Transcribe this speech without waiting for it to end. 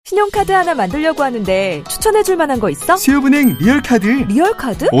신용카드 하나 만들려고 하는데 추천해줄 만한 거 있어? 수협은행 리얼카드.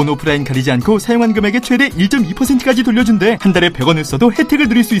 리얼카드? 온 오프라인 가리지 않고 사용한 금액의 최대 1.2%까지 돌려준대. 한 달에 100원을 써도 혜택을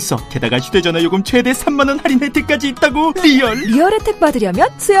누릴 수 있어. 게다가 휴대전화 요금 최대 3만원 할인 혜택까지 있다고. 리얼 혜택 받으려면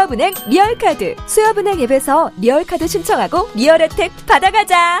수협은행 리얼카드. 수협은행 앱에서 리얼카드 신청하고 리얼 혜택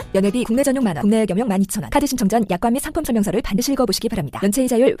받아가자. 연회비 국내 전용 만원, 국내외 겸용 12,000원. 카드 신청 전 약관 및 상품 설명서를 반드시 읽어보시기 바랍니다.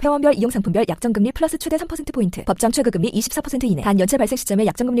 연체이자율, 회원별, 이용상품별 약정금리 플러스 최대 3%포인트. 법정 최고금리 24% 이내. 단 연체 발생 시점에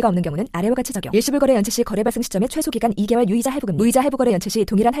약정금리가 없는 경우는 아래와 같이 적용. 일시불 거래 연체 시 거래 발생 시점에 최소기간 2개월 유의자 할부금리. 무이자 할부 거래 연체 시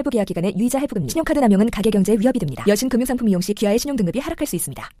동일한 할부 계약 기간의 유의자 할부금리. 신용카드 남용은 가계경제에 위협이 됩니다. 여신 금융상품 이용 시 귀하의 신용등급이 하락할 수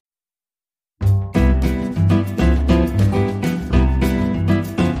있습니다.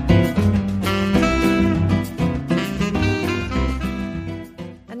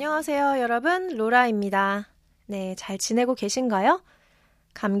 안녕하세요, 여러분. 로라입니다. 네, 잘 지내고 계신가요?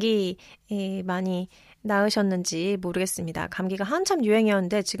 감기 많이 나으셨는지 모르겠습니다. 감기가 한참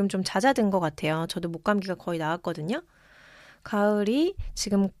유행이었는데 지금 좀 잦아든 것 같아요. 저도 목감기가 거의 나았거든요. 가을이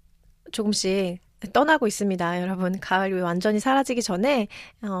지금 조금씩 떠나고 있습니다, 여러분. 가을이 완전히 사라지기 전에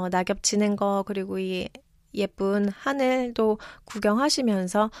낙엽 지는 거 그리고 이 예쁜 하늘도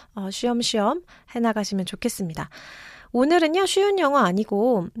구경하시면서 쉬엄쉬엄 해나가시면 좋겠습니다. 오늘은요, 쉬운 영어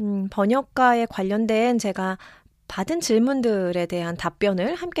아니고 번역가에 관련된 제가 받은 질문들에 대한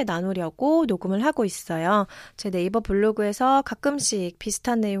답변을 함께 나누려고 녹음을 하고 있어요. 제 네이버 블로그에서 가끔씩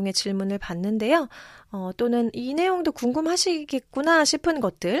비슷한 내용의 질문을 받는데요. 또는 이 내용도 궁금하시겠구나 싶은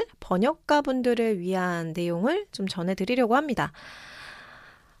것들, 번역가분들을 위한 내용을 좀 전해드리려고 합니다.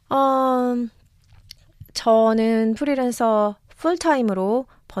 저는 프리랜서 풀타임으로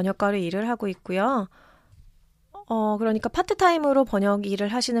번역가로 일을 하고 있고요. 그러니까 파트타임으로 번역 일을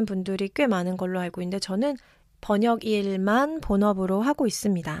하시는 분들이 꽤 많은 걸로 알고 있는데 저는 번역 일만 본업으로 하고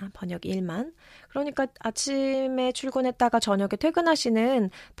있습니다. 번역 일만. 그러니까 아침에 출근했다가 저녁에 퇴근하시는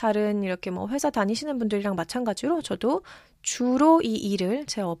다른 이렇게 뭐 회사 다니시는 분들이랑 마찬가지로 저도 주로 이 일을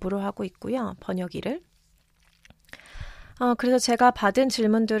제 업으로 하고 있고요. 번역 일을. 그래서 제가 받은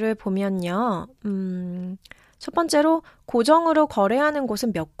질문들을 보면요. 첫 번째로 고정으로 거래하는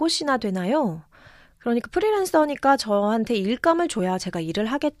곳은 몇 곳이나 되나요? 그러니까 프리랜서니까 저한테 일감을 줘야 제가 일을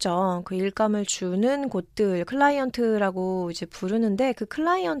하겠죠. 그 일감을 주는 곳들, 클라이언트라고 이제 부르는데 그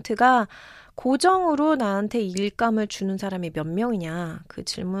클라이언트가 고정으로 나한테 일감을 주는 사람이 몇 명이냐, 그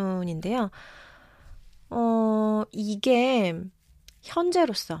질문인데요. 이게 현재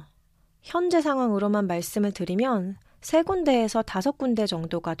상황으로만 말씀을 드리면 3군데에서 5군데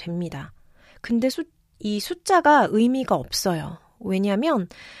정도가 됩니다. 근데 이 숫자가 의미가 없어요. 왜냐하면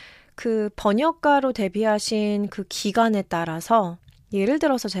그 번역가로 데뷔하신 그 기간에 따라서 예를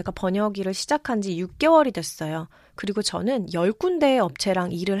들어서 제가 번역 일을 시작한 지 6개월이 됐어요. 그리고 저는 10군데의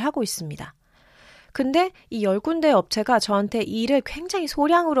업체랑 일을 하고 있습니다. 근데 이 10군데의 업체가 저한테 일을 굉장히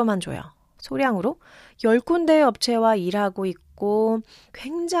소량으로만 줘요. 소량으로. 10군데의 업체와 일하고 있고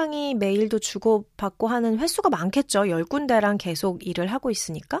굉장히 메일도 주고받고 하는 횟수가 많겠죠. 10군데랑 계속 일을 하고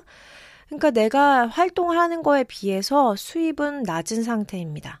있으니까. 그러니까 내가 활동을 하는 거에 비해서 수입은 낮은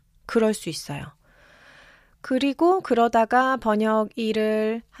상태입니다. 그럴 수 있어요. 그리고 그러다가 번역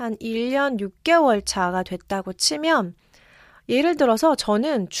일을 한 1년 6개월 차가 됐다고 치면 예를 들어서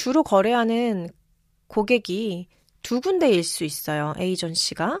저는 주로 거래하는 고객이 2군데일 수 있어요.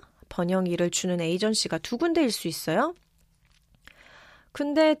 에이전시가. 번역 일을 주는 에이전시가 2군데일 수 있어요.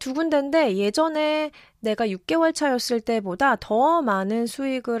 근데 2군데인데 예전에 내가 6개월 차였을 때보다 더 많은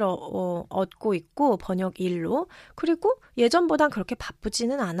수익을 얻고 있고 번역 일로. 그리고 예전보단 그렇게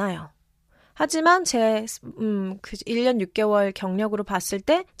바쁘지는 않아요. 하지만 제 1년 6개월 경력으로 봤을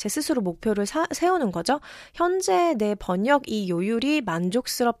때 제 스스로 목표를 세우는 거죠. 현재 내 번역 이 요율이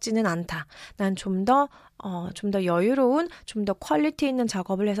만족스럽지는 않다. 난 좀 더 여유로운, 좀 더 퀄리티 있는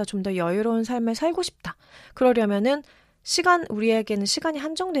작업을 해서 좀 더 여유로운 삶을 살고 싶다. 그러려면은 우리에게는 시간이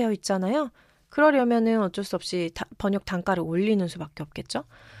한정되어 있잖아요. 그러려면은 어쩔 수 없이 번역 단가를 올리는 수밖에 없겠죠.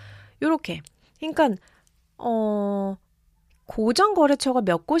 요렇게. 그러니까 고정 거래처가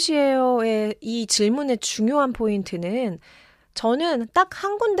몇 곳이에요의 이 질문의 중요한 포인트는 저는 딱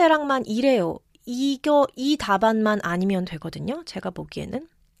한 군데랑만 일해요. 이 답안만 아니면 되거든요. 제가 보기에는.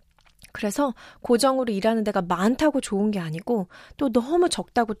 그래서 고정으로 일하는 데가 많다고 좋은 게 아니고 또 너무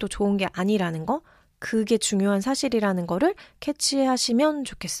적다고 또 좋은 게 아니라는 거. 그게 중요한 사실이라는 거를 캐치하시면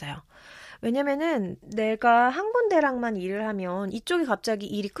좋겠어요. 왜냐면은 내가 한 군데랑만 일을 하면 이쪽이 갑자기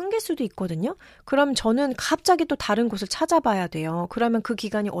일이 끊길 수도 있거든요. 그럼 저는 갑자기 또 다른 곳을 찾아봐야 돼요. 그러면 그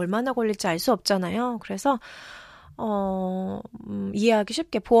기간이 얼마나 걸릴지 알 수 없잖아요. 그래서 이해하기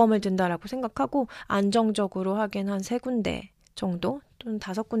쉽게 보험을 든다라고 생각하고 안정적으로 하긴 한 3군데 정도 또는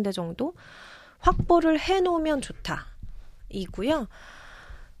 5군데 정도 확보를 해놓으면 좋다. 이고요.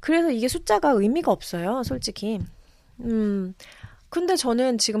 그래서 이게 숫자가 의미가 없어요, 솔직히. 근데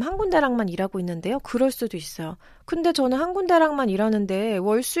저는 지금 한 군데랑만 일하고 있는데요. 그럴 수도 있어요. 근데 저는 한 군데랑만 일하는데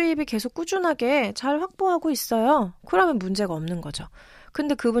월 수입이 계속 꾸준하게 잘 확보하고 있어요. 그러면 문제가 없는 거죠.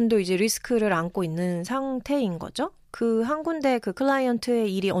 근데 그분도 이제 리스크를 안고 있는 상태인 거죠. 그 한 군데 그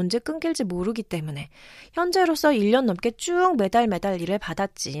클라이언트의 일이 언제 끊길지 모르기 때문에 현재로서 1년 넘게 쭉 매달 일을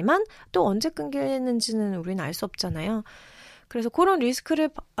받았지만 또 언제 끊기는지는 우리는 알 수 없잖아요. 그래서 그런 리스크를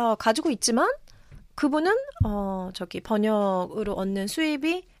가지고 있지만 그분은 번역으로 얻는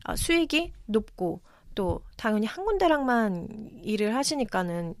수익이 높고 또 당연히 한 군데랑만 일을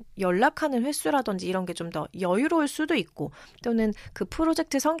하시니까는 연락하는 횟수라든지 이런 게 좀 더 여유로울 수도 있고 또는 그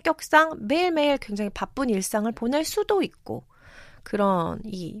프로젝트 성격상 매일매일 굉장히 바쁜 일상을 보낼 수도 있고 그런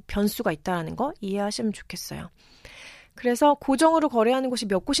이 변수가 있다는 거 이해하시면 좋겠어요. 그래서 고정으로 거래하는 곳이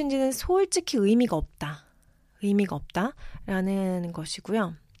몇 곳인지는 솔직히 의미가 없다라는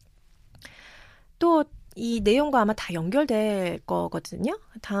것이고요. 또 이 내용과 아마 다 연결될 거거든요.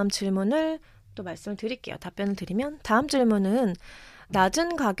 다음 질문을 또 말씀을 드릴게요. 답변을 드리면 다음 질문은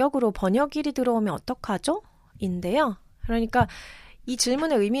낮은 가격으로 번역일이 들어오면 어떡하죠? 인데요. 그러니까 이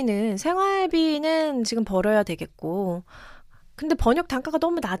질문의 의미는 생활비는 지금 벌어야 되겠고 근데 번역 단가가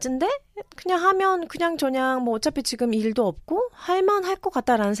너무 낮은데 그냥 하면 그냥 뭐 어차피 지금 일도 없고 할만할 것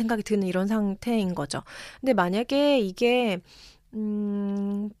같다라는 생각이 드는 이런 상태인 거죠. 근데 만약에 이게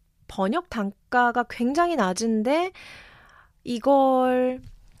번역 단가가 굉장히 낮은데 이걸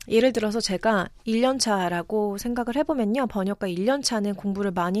예를 들어서 제가 1년차라고 생각을 해보면요. 번역가 1년차는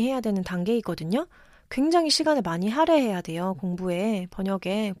공부를 많이 해야 되는 단계이거든요. 굉장히 시간을 많이 할애해야 돼요.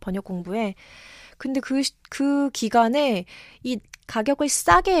 번역 공부에. 근데 그 기간에 이 가격을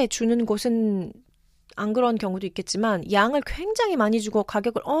싸게 주는 곳은 안 그런 경우도 있겠지만 양을 굉장히 많이 주고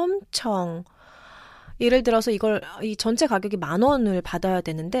가격을 엄청 예를 들어서 이 전체 가격이 10,000원을 받아야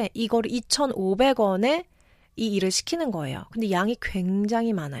되는데 이거를 2,500원에 이 일을 시키는 거예요. 근데 양이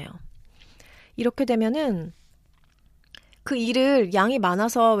굉장히 많아요. 이렇게 되면은 그 일을 양이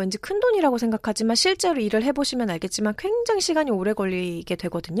많아서 왠지 큰 돈이라고 생각하지만 실제로 일을 해보시면 알겠지만 굉장히 시간이 오래 걸리게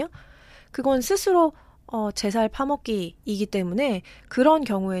되거든요. 그건 스스로 제살 파먹기이기 때문에 그런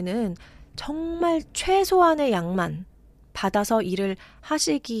경우에는 정말 최소한의 양만 받아서 일을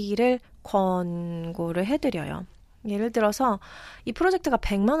하시기를 권고를 해드려요. 예를 들어서 이 프로젝트가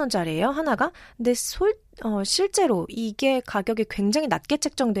 100만 원짜리예요, 하나가. 근데 실제로 이게 가격이 굉장히 낮게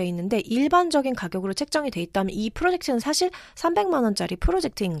책정되어 있는데 일반적인 가격으로 책정이 돼 있다면 이 프로젝트는 사실 300만 원짜리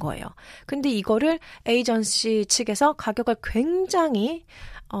프로젝트인 거예요. 근데 이거를 에이전시 측에서 가격을 굉장히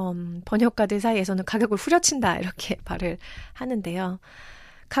번역가들 사이에서는 가격을 후려친다 이렇게 말을 하는데요.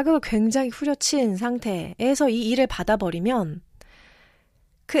 가격을 굉장히 후려친 상태에서 이 일을 받아버리면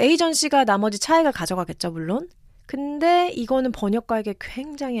그 에이전시가 나머지 차익을 가져가겠죠, 물론. 근데 이거는 번역가에게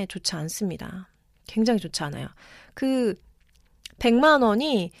굉장히 좋지 않습니다. 굉장히 좋지 않아요. 그 100만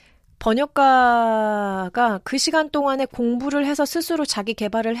원이 번역가가 그 시간 동안에 공부를 해서 스스로 자기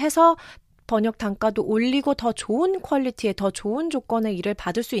개발을 해서 번역 단가도 올리고 더 좋은 퀄리티의 더 좋은 조건의 일을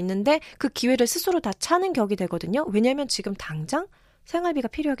받을 수 있는데 그 기회를 스스로 다 차는 격이 되거든요. 왜냐하면 지금 당장 생활비가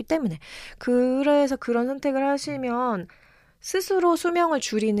필요하기 때문에. 그래서 그런 선택을 하시면 스스로 수명을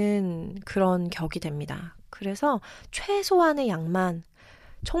줄이는 그런 격이 됩니다. 그래서 최소한의 양만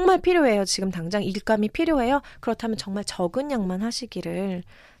정말 필요해요. 지금 당장 일감이 필요해요. 그렇다면 정말 적은 양만 하시기를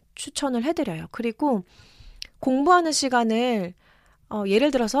추천을 해드려요. 그리고 공부하는 시간을 예를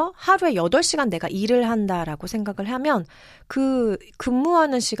들어서 하루에 8시간 내가 일을 한다라고 생각을 하면 그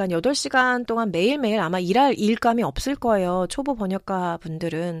근무하는 시간 8시간 동안 매일매일 아마 일할 일감이 없을 거예요. 초보 번역가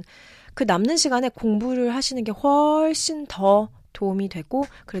분들은. 그 남는 시간에 공부를 하시는 게 훨씬 더 도움이 되고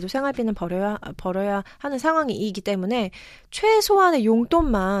그래도 생활비는 벌어야 하는 상황이기 때문에 최소한의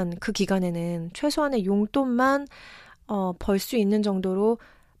용돈만 그 기간에는 최소한의 용돈만 벌 수 있는 정도로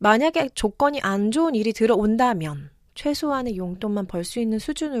만약에 조건이 안 좋은 일이 들어온다면 최소한의 용돈만 벌 수 있는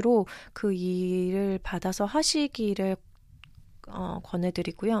수준으로 그 일을 받아서 하시기를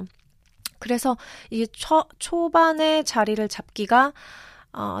권해드리고요. 그래서 이게 초반에 자리를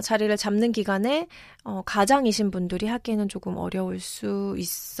잡는 기간에 가장이신 분들이 하기에는 조금 어려울 수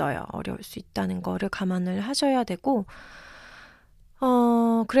있어요. 어려울 수 있다는 거를 감안을 하셔야 되고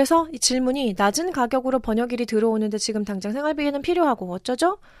그래서 이 질문이 낮은 가격으로 번역일이 들어오는데 지금 당장 생활비는 필요하고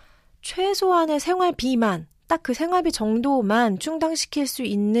어쩌죠? 최소한의 생활비만 딱 그 생활비 정도만 충당시킬 수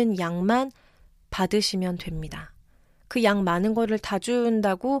있는 양만 받으시면 됩니다. 그 양 많은 거를 다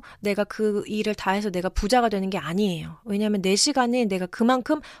준다고 내가 그 일을 다 해서 내가 부자가 되는 게 아니에요. 왜냐하면 내 시간에 내가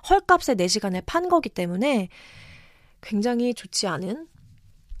그만큼 헐값에 내 시간을 판 거기 때문에 굉장히 좋지 않은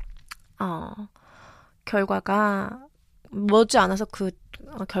결과가 머지않아서 그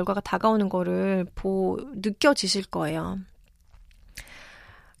결과가 다가오는 거를 느껴지실 거예요.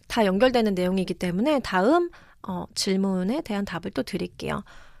 다 연결되는 내용이기 때문에 다음 질문에 대한 답을 또 드릴게요.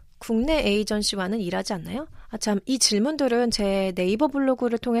 국내 에이전시와는 일하지 않나요? 참, 이 질문들은 제 네이버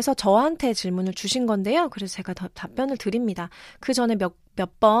블로그를 통해서 저한테 질문을 주신 건데요. 그래서 제가 답변을 드립니다. 그 전에 몇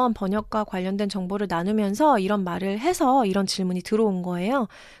번 번역과 관련된 정보를 나누면서 이런 말을 해서 이런 질문이 들어온 거예요.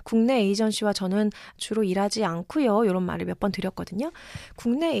 국내 에이전시와 저는 주로 일하지 않고요. 이런 말을 몇 번 드렸거든요.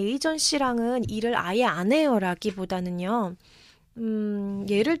 국내 에이전시랑은 일을 아예 안 해요라기보다는요.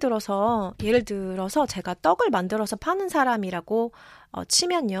 예를 들어서 제가 떡을 만들어서 파는 사람이라고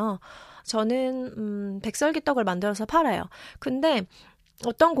치면요. 저는 백설기 떡을 만들어서 팔아요. 근데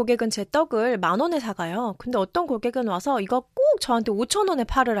어떤 고객은 제 떡을 10,000원에 사가요. 근데 어떤 고객은 와서 이거 꼭 저한테 5,000원에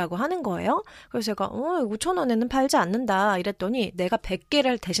팔으라고 하는 거예요. 그래서 제가 5,000원에는 팔지 않는다 이랬더니 내가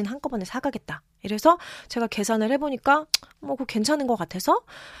 100개를 대신 한꺼번에 사가겠다. 이래서 제가 계산을 해보니까 그거 괜찮은 것 같아서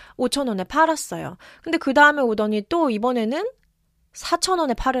 5,000원에 팔았어요. 근데 그 다음에 오더니 또 이번에는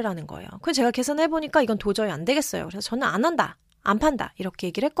 4,000원에 팔으라는 거예요. 그래서 제가 계산해보니까 이건 도저히 안 되겠어요. 그래서 저는 안 한다. 안 판다. 이렇게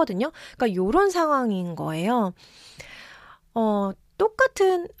얘기를 했거든요. 그러니까 요런 상황인 거예요.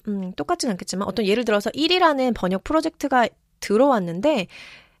 똑같진 않겠지만 어떤 예를 들어서 1이라는 번역 프로젝트가 들어왔는데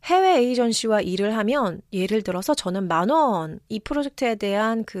해외 에이전시와 일을 하면 예를 들어서 저는 10,000원 이 프로젝트에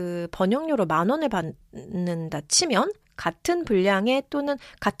대한 그 번역료로 10,000원을 받는다 치면 같은 분량에 또는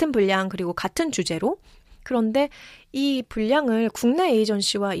같은 분량 그리고 같은 주제로 그런데 이 분량을 국내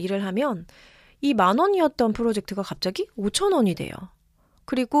에이전시와 일을 하면 이 10,000원이었던 프로젝트가 갑자기 5,000원이 돼요.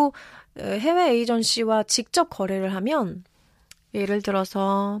 그리고 해외 에이전시와 직접 거래를 하면 예를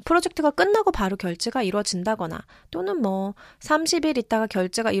들어서 프로젝트가 끝나고 바로 결제가 이루어진다거나 또는 30일 있다가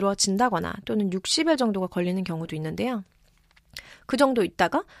결제가 이루어진다거나 또는 60일 정도가 걸리는 경우도 있는데요. 그 정도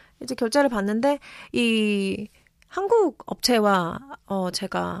있다가 이제 결제를 받는데 이 한국 업체와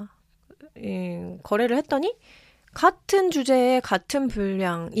제가 거래를 했더니 같은 주제에 같은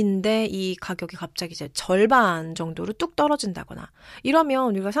분량인데 이 가격이 갑자기 이제 절반 정도로 뚝 떨어진다거나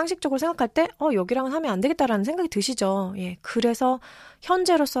이러면 우리가 상식적으로 생각할 때 여기랑은 하면 안 되겠다라는 생각이 드시죠. 예, 그래서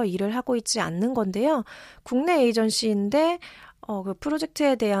현재로서 일을 하고 있지 않는 건데요. 국내 에이전시인데 그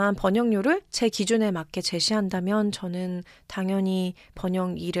프로젝트에 대한 번역료를 제 기준에 맞게 제시한다면 저는 당연히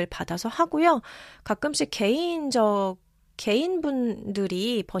번역 일을 받아서 하고요. 가끔씩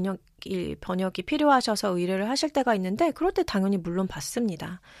개인분들이 번역이 필요하셔서 의뢰를 하실 때가 있는데 그럴 때 당연히 물론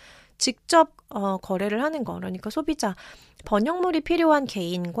받습니다. 직접 거래를 하는 거 그러니까 소비자 번역물이 필요한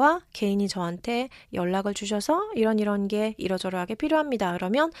개인이 저한테 연락을 주셔서 이런 게 이러저러하게 필요합니다.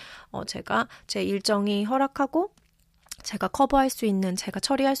 그러면 제가 제 일정이 허락하고 제가 커버할 수 있는 제가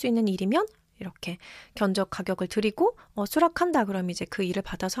처리할 수 있는 일이면 이렇게 견적 가격을 드리고 수락한다 그럼 이제 그 일을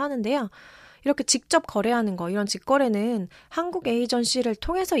받아서 하는데요. 이렇게 직접 거래하는 거, 이런 직거래는 한국 에이전시를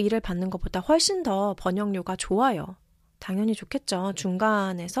통해서 일을 받는 것보다 훨씬 더 번역료가 좋아요. 당연히 좋겠죠.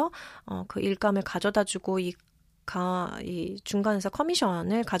 중간에서 그 일감을 가져다 주고 이 중간에서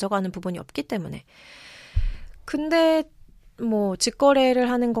커미션을 가져가는 부분이 없기 때문에. 근데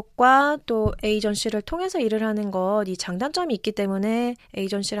직거래를 하는 것과 또 에이전시를 통해서 일을 하는 것, 이 장단점이 있기 때문에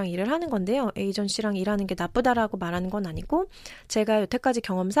에이전시랑 일을 하는 건데요. 에이전시랑 일하는 게 나쁘다라고 말하는 건 아니고 제가 여태까지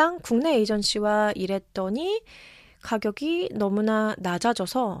경험상 국내 에이전시와 일했더니 가격이 너무나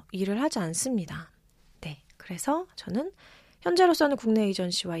낮아져서 일을 하지 않습니다. 네, 그래서 저는 현재로서는 국내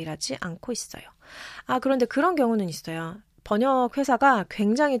에이전시와 일하지 않고 있어요. 그런데 그런 경우는 있어요. 번역 회사가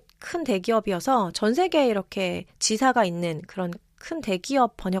굉장히 큰 대기업이어서 전 세계에 이렇게 지사가 있는 그런 큰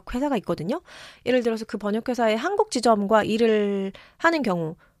대기업 번역 회사가 있거든요. 예를 들어서 그 번역 회사의 한국 지점과 일을 하는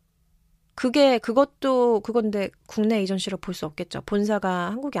경우 그건데 국내 에이전시로 볼 수 없겠죠.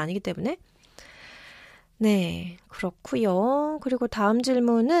 본사가 한국이 아니기 때문에. 네, 그렇고요. 그리고 다음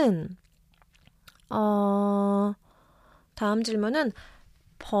질문은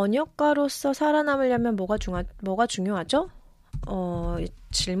번역가로서 살아남으려면 뭐가 중요하죠?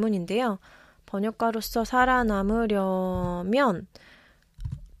 질문인데요. 번역가로서 살아남으려면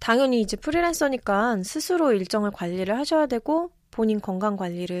당연히 이제 프리랜서니까 스스로 일정을 관리를 하셔야 되고 본인 건강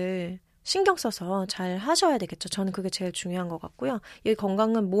관리를 신경 써서 잘 하셔야 되겠죠. 저는 그게 제일 중요한 것 같고요. 이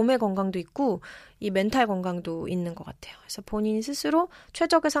건강은 몸의 건강도 있고 이 멘탈 건강도 있는 것 같아요. 그래서 본인이 스스로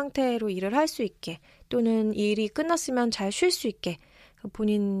최적의 상태로 일을 할 수 있게 또는 일이 끝났으면 잘 쉴 수 있게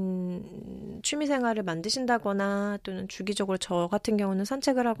본인 취미생활을 만드신다거나 또는 주기적으로 저 같은 경우는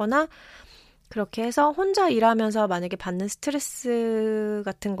산책을 하거나 그렇게 해서 혼자 일하면서 만약에 받는 스트레스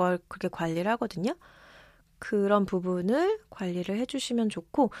같은 걸 그렇게 관리를 하거든요. 그런 부분을 관리를 해주시면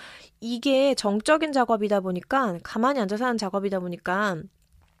좋고 이게 정적인 작업이다 보니까 가만히 앉아서 하는 작업이다 보니까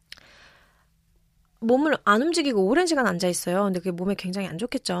몸을 안 움직이고 오랜 시간 앉아있어요. 근데 그게 몸에 굉장히 안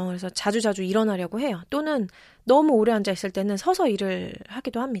좋겠죠. 그래서 자주자주 일어나려고 해요. 또는 너무 오래 앉아있을 때는 서서 일을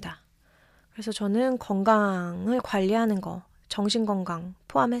하기도 합니다. 그래서 저는 건강을 관리하는 거, 정신건강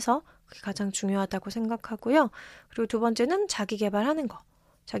포함해서 그게 가장 중요하다고 생각하고요. 그리고 두 번째는 자기 개발을 하는 거.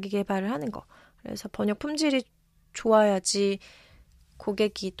 그래서 번역 품질이 좋아야지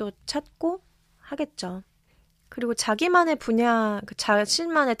고객이 또 찾고 하겠죠. 그리고 자기만의 분야,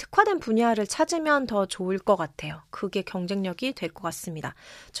 자신만의 특화된 분야를 찾으면 더 좋을 것 같아요. 그게 경쟁력이 될 것 같습니다.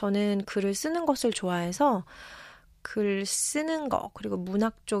 저는 글을 쓰는 것을 좋아해서 글 쓰는 거, 그리고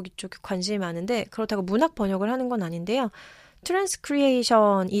문학 이쪽에 관심이 많은데 그렇다고 문학 번역을 하는 건 아닌데요.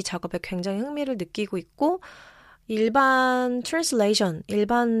 트랜스크리에이션 이 작업에 굉장히 흥미를 느끼고 있고 일반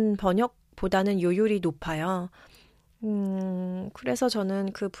번역보다는 요율이 높아요. 그래서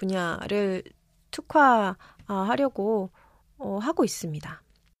저는 그 분야를 특화하려고 하고 있습니다.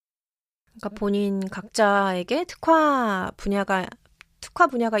 그러니까 본인 각자에게 특화 분야가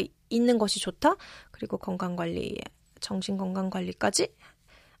있는 것이 좋다. 그리고 건강관리, 정신건강관리까지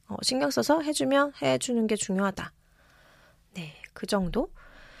신경 써서 해주는 게 중요하다. 네, 그 정도.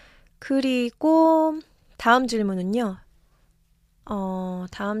 그리고 다음 질문은요.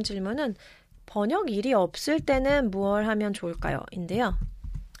 다음 질문은 번역 일이 없을 때는 무얼 하면 좋을까요? 인데요.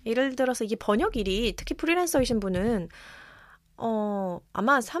 예를 들어서 이게 번역 일이 특히 프리랜서이신 분은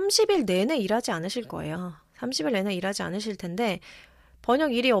아마 30일 내내 일하지 않으실 거예요. 30일 내내 일하지 않으실 텐데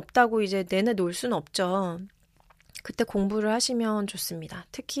번역 일이 없다고 이제 내내 놀 수는 없죠. 그때 공부를 하시면 좋습니다.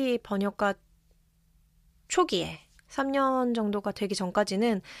 특히 번역가 초기에 3년 정도가 되기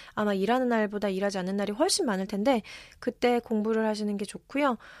전까지는 아마 일하는 날보다 일하지 않는 날이 훨씬 많을 텐데 그때 공부를 하시는 게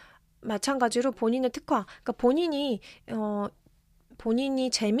좋고요. 마찬가지로 본인의 특화, 그러니까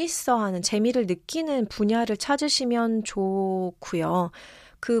본인이 재미를 느끼는 분야를 찾으시면 좋고요.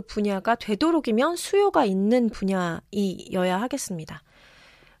 그 분야가 되도록이면 수요가 있는 분야이어야 하겠습니다.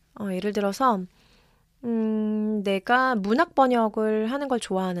 예를 들어서 내가 문학 번역을 하는 걸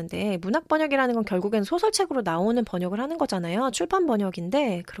좋아하는데 문학 번역이라는 건 결국엔 소설책으로 나오는 번역을 하는 거잖아요. 출판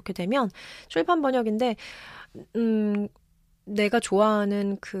번역인데 그렇게 되면 출판 번역인데 내가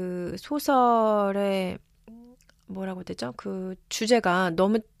좋아하는 그 소설의 뭐라고 해야 되죠? 그 주제가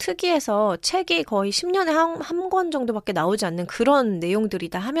너무 특이해서 책이 거의 10년에 한 권 정도밖에 나오지 않는 그런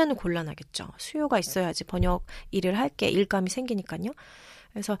내용들이다 하면 곤란하겠죠. 수요가 있어야지 번역 일을 할게 일감이 생기니까요.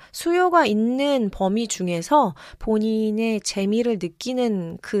 그래서 수요가 있는 범위 중에서 본인의 재미를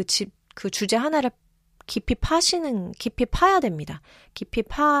느끼는 그 주제 하나를 깊이 파야 됩니다. 깊이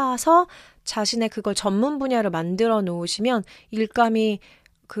파서 자신의 그걸 전문 분야를 만들어 놓으시면 일감이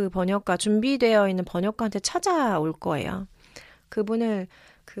그 번역가, 준비되어 있는 번역가한테 찾아올 거예요. 그분을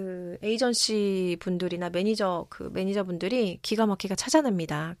그 에이전시 분들이나 매니저분들이 기가 막히게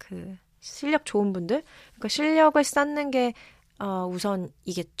찾아냅니다. 그 실력 좋은 분들. 그러니까 실력을 쌓는 게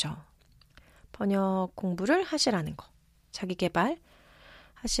우선이겠죠. 번역 공부를 하시라는 거. 자기 개발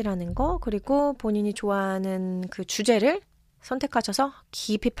하시라는 거. 그리고 본인이 좋아하는 그 주제를 선택하셔서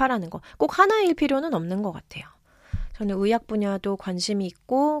깊이 파라는 거. 꼭 하나일 필요는 없는 것 같아요. 저는 의학 분야도 관심이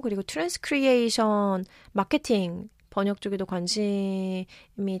있고 그리고 트랜스크리에이션, 마케팅, 번역 쪽에도 관심이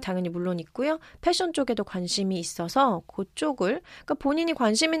당연히 물론 있고요. 패션 쪽에도 관심이 있어서 그쪽을 그러니까 본인이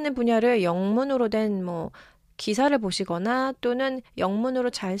관심 있는 분야를 영문으로 된 기사를 보시거나 또는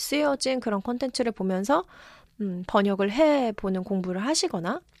영문으로 잘 쓰여진 그런 콘텐츠를 보면서 번역을 해보는 공부를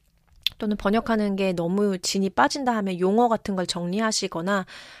하시거나 또는 번역하는 게 너무 진이 빠진다 하면 용어 같은 걸 정리하시거나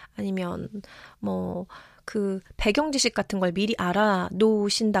아니면 그 배경 지식 같은 걸 미리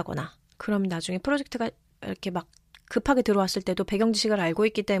알아놓으신다거나 그럼 나중에 프로젝트가 이렇게 막 급하게 들어왔을 때도 배경 지식을 알고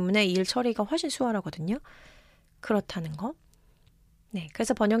있기 때문에 일 처리가 훨씬 수월하거든요. 그렇다는 거. 네,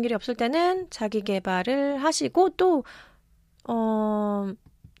 그래서 번역일이 없을 때는 자기 개발을 하시고 또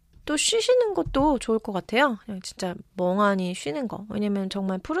쉬시는 것도 좋을 것 같아요. 그냥 진짜 멍하니 쉬는 거. 왜냐면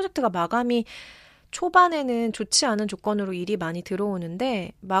정말 프로젝트가 마감이 초반에는 좋지 않은 조건으로 일이 많이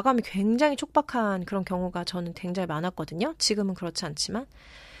들어오는데 마감이 굉장히 촉박한 그런 경우가 저는 굉장히 많았거든요. 지금은 그렇지 않지만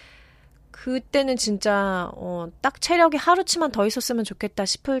그때는 진짜 딱 체력이 하루치만 더 있었으면 좋겠다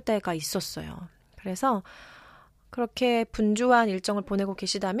싶을 때가 있었어요. 그래서 그렇게 분주한 일정을 보내고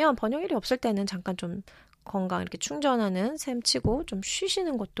계시다면 번역일이 없을 때는 잠깐 좀 건강 이렇게 충전하는 셈 치고 좀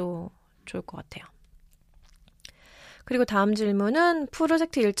쉬시는 것도 좋을 것 같아요. 그리고 다음 질문은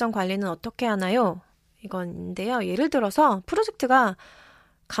프로젝트 일정 관리는 어떻게 하나요? 이건데요. 예를 들어서 프로젝트가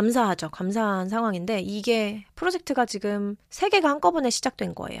감사한 상황인데 이게 프로젝트가 지금 3개가 한꺼번에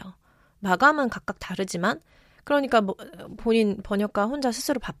시작된 거예요. 마감은 각각 다르지만 그러니까 본인 번역가 혼자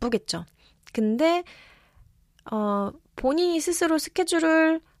스스로 바쁘겠죠. 근데 본인이 스스로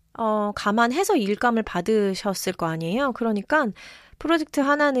스케줄을 감안해서 일감을 받으셨을 거 아니에요. 그러니까 프로젝트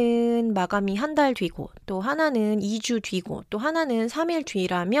하나는 마감이 한 달 뒤고 또 하나는 2주 뒤고 또 하나는 3일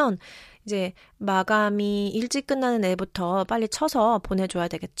뒤라면 이제 마감이 일찍 끝나는 애부터 빨리 쳐서 보내줘야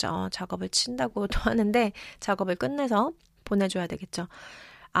되겠죠. 작업을 친다고도 하는데 작업을 끝내서 보내줘야 되겠죠.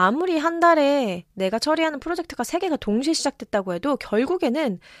 아무리 한 달에 내가 처리하는 프로젝트가 3개가 동시에 시작됐다고 해도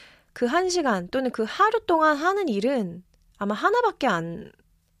결국에는 그 1시간 또는 그 하루 동안 하는 일은 아마 하나밖에 안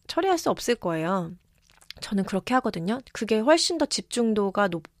처리할 수 없을 거예요. 저는 그렇게 하거든요. 그게 훨씬 더 집중도가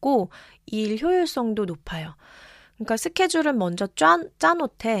높고 일 효율성도 높아요. 그러니까 스케줄을 먼저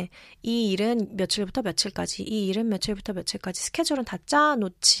짜놓되 이 일은 며칠부터 며칠까지, 이 일은 며칠부터 며칠까지 스케줄은 다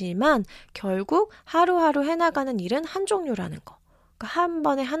짜놓지만 결국 하루하루 해나가는 일은 한 종류라는 거. 그러니까 한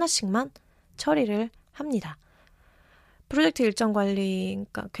번에 하나씩만 처리를 합니다. 프로젝트 일정 관리,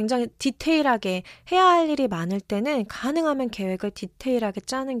 그러니까 굉장히 디테일하게 해야 할 일이 많을 때는 가능하면 계획을 디테일하게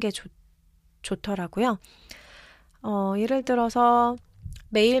짜는 게 좋더라고요. 예를 들어서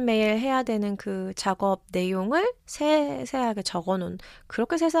매일매일 해야 되는 그 작업 내용을 세세하게 적어놓은,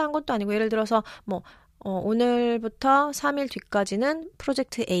 그렇게 세세한 것도 아니고, 예를 들어서 오늘부터 3일 뒤까지는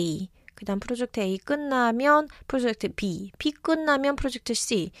프로젝트 A, 그 다음 프로젝트 A 끝나면 프로젝트 B, B 끝나면 프로젝트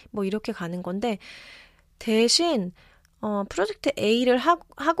C, 이렇게 가는 건데, 대신 프로젝트 A를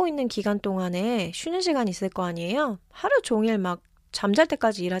하고 있는 기간 동안에 쉬는 시간이 있을 거 아니에요? 하루 종일 막 잠잘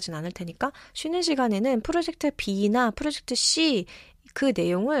때까지 일하진 않을 테니까 쉬는 시간에는 프로젝트 B나 프로젝트 C 그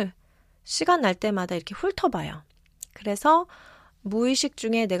내용을 시간 날 때마다 이렇게 훑어봐요. 그래서 무의식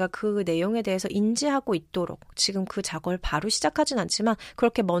중에 내가 그 내용에 대해서 인지하고 있도록, 지금 그 작업을 바로 시작하진 않지만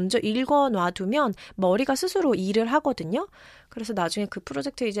그렇게 먼저 읽어놔두면 머리가 스스로 일을 하거든요. 그래서 나중에 그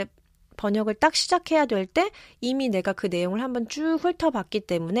프로젝트 이제 번역을 딱 시작해야 될 때 이미 내가 그 내용을 한번 쭉 훑어봤기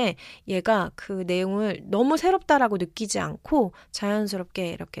때문에 얘가 그 내용을 너무 새롭다라고 느끼지 않고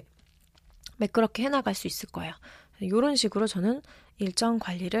자연스럽게 이렇게 매끄럽게 해나갈 수 있을 거예요. 이런 식으로 저는 일정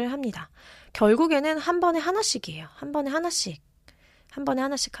관리를 합니다. 결국에는 한 번에 하나씩이에요. 한 번에 하나씩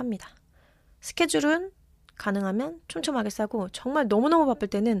합니다. 스케줄은 가능하면 촘촘하게 짜고, 정말 너무너무 바쁠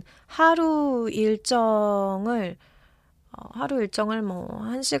때는 하루 일정을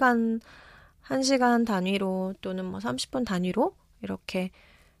 1시간 단위로 또는 30분 단위로 이렇게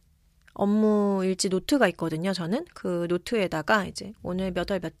업무 일지 노트가 있거든요. 저는 그 노트에다가 이제 오늘 몇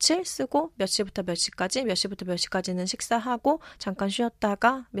월 며칠 쓰고 몇 시부터 몇 시까지, 몇 시부터 몇 시까지는 식사하고 잠깐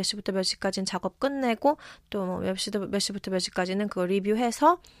쉬었다가 몇 시부터 몇 시까지는 작업 끝내고 또 몇 시부터 몇 시까지는 그거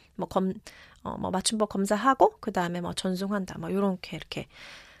리뷰해서 맞춤법 검사하고 그 다음에 전송한다. 이렇게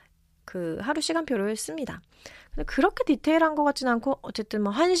그 하루 시간표를 씁니다. 근데 그렇게 디테일한 것 같진 않고 어쨌든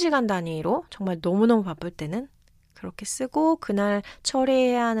 1시간 단위로 정말 너무너무 바쁠 때는 그렇게 쓰고 그날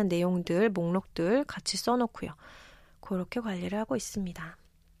처리해야 하는 내용들, 목록들 같이 써놓고요. 그렇게 관리를 하고 있습니다.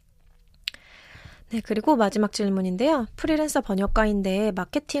 네, 그리고 마지막 질문인데요. 프리랜서 번역가인데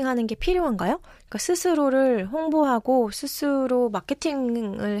마케팅하는 게 필요한가요? 그러니까 스스로를 홍보하고 스스로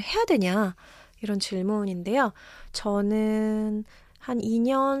마케팅을 해야 되냐? 이런 질문인데요. 저는 한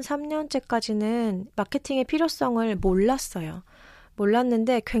 2년, 3년째까지는 마케팅의 필요성을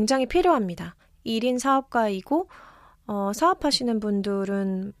몰랐는데 굉장히 필요합니다. 1인 사업가이고 사업하시는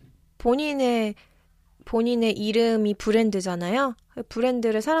분들은 본인의 이름이 브랜드잖아요.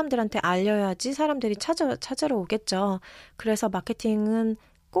 브랜드를 사람들한테 알려야지 사람들이 찾으러 오겠죠. 그래서 마케팅은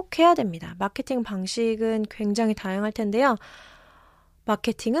꼭 해야 됩니다. 마케팅 방식은 굉장히 다양할 텐데요.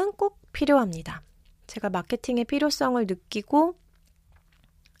 마케팅은 꼭 필요합니다. 제가 마케팅의 필요성을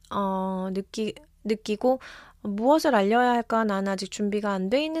느끼고 무엇을 알려야 할까? 난 아직 준비가 안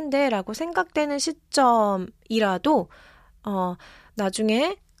돼 있는데 라고 생각되는 시점이라도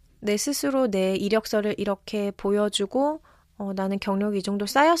나중에 내 스스로 내 이력서를 이렇게 보여주고 나는 경력이 이 정도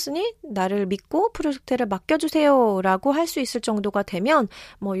쌓였으니 나를 믿고 프로젝트를 맡겨주세요 라고 할 수 있을 정도가 되면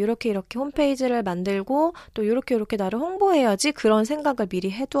이렇게 홈페이지를 만들고 또 이렇게 나를 홍보해야지, 그런 생각을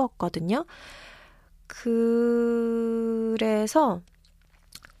미리 해두었거든요. 그래서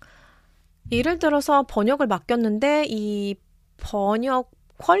예를 들어서 번역을 맡겼는데 이 번역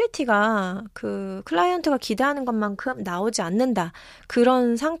퀄리티가 그 클라이언트가 기대하는 것만큼 나오지 않는다.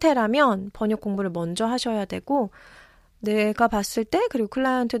 그런 상태라면 번역 공부를 먼저 하셔야 되고, 내가 봤을 때 그리고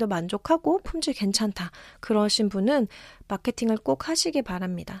클라이언트도 만족하고 품질 괜찮다. 그러신 분은 마케팅을 꼭 하시기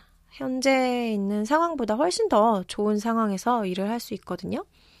바랍니다. 현재 있는 상황보다 훨씬 더 좋은 상황에서 일을 할 수 있거든요.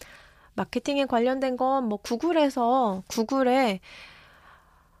 마케팅에 관련된 건 구글에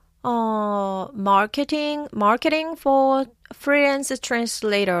marketing for freelance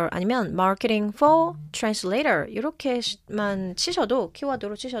translator 아니면 marketing for translator 이렇게만 치셔도,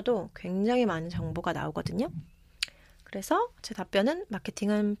 키워드로 치셔도 굉장히 많은 정보가 나오거든요. 그래서 제 답변은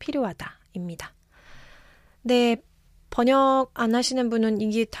마케팅은 필요하다입니다. 네, 번역 안 하시는 분은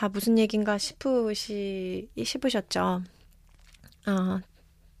이게 다 무슨 얘기인가 싶으셨죠?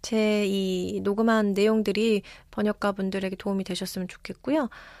 제 이 녹음한 내용들이 번역가 분들에게 도움이 되셨으면 좋겠고요.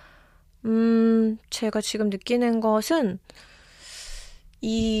 제가 지금 느끼는 것은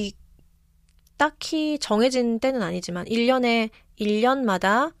딱히 정해진 때는 아니지만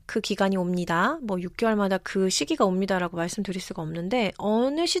 1년마다 그 기간이 옵니다. 뭐 6개월마다 그 시기가 옵니다라고 말씀드릴 수가 없는데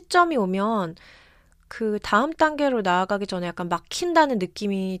어느 시점이 오면 그 다음 단계로 나아가기 전에 약간 막힌다는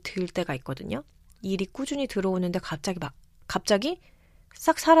느낌이 들 때가 있거든요. 일이 꾸준히 들어오는데 갑자기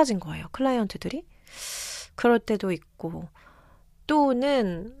싹 사라진 거예요. 클라이언트들이. 그럴 때도 있고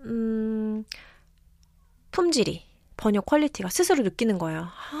또는 품질이 번역 퀄리티가 스스로 느끼는 거예요.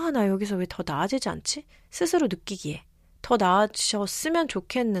 나 여기서 왜 더 나아지지 않지? 스스로 느끼기에 더 나아졌으면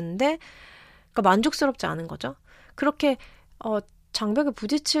좋겠는데 그러니까 만족스럽지 않은 거죠. 그렇게 장벽에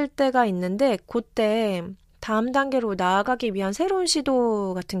부딪힐 때가 있는데 그때 다음 단계로 나아가기 위한 새로운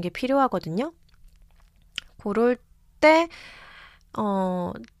시도 같은 게 필요하거든요. 그럴 때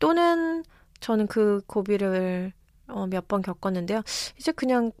또는 저는 그 고비를 몇 번 겪었는데요. 이제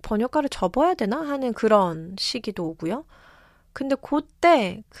그냥 번역가를 접어야 되나 하는 그런 시기도 오고요. 근데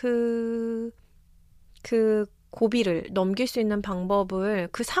그때 그 고비를 넘길 수 있는 방법을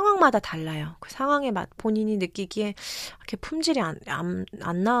그 상황마다 달라요. 그 상황에 본인이 느끼기에 이렇게 품질이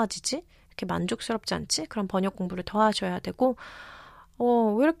안 나아지지? 이렇게 만족스럽지 않지? 그럼 번역 공부를 더 하셔야 되고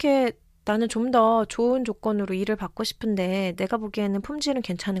왜 이렇게 나는 좀 더 좋은 조건으로 일을 받고 싶은데 내가 보기에는 품질은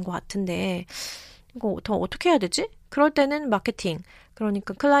괜찮은 것 같은데 이거 더 어떻게 해야 되지? 그럴 때는 마케팅,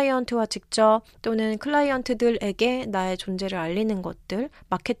 그러니까 클라이언트와 직접 또는 클라이언트들에게 나의 존재를 알리는 것들,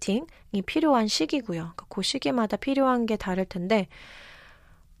 마케팅이 필요한 시기고요. 그 시기마다 필요한 게 다를 텐데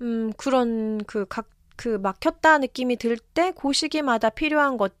그런 막혔다 느낌이 들 때 그 시기마다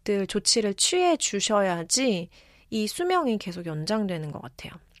필요한 것들 조치를 취해 주셔야지 이 수명이 계속 연장되는 것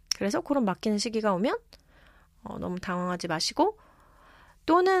같아요. 그래서 그런 막히는 시기가 오면 너무 당황하지 마시고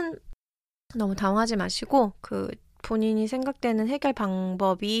또는 너무 당황하지 마시고 본인이 생각되는 해결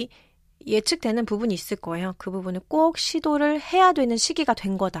방법이 예측되는 부분이 있을 거예요. 그 부분을 꼭 시도를 해야 되는 시기가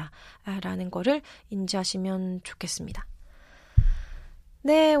된 거다라는 거를 인지하시면 좋겠습니다.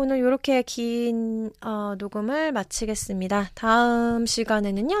 네, 오늘 이렇게 긴 녹음을 마치겠습니다. 다음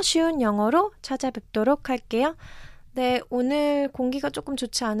시간에는요, 쉬운 영어로 찾아뵙도록 할게요. 네, 오늘 공기가 조금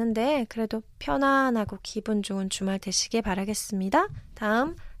좋지 않은데 그래도 편안하고 기분 좋은 주말 되시길 바라겠습니다.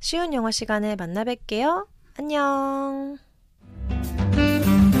 다음 쉬운 영어 시간에 만나 뵐게요. 안녕.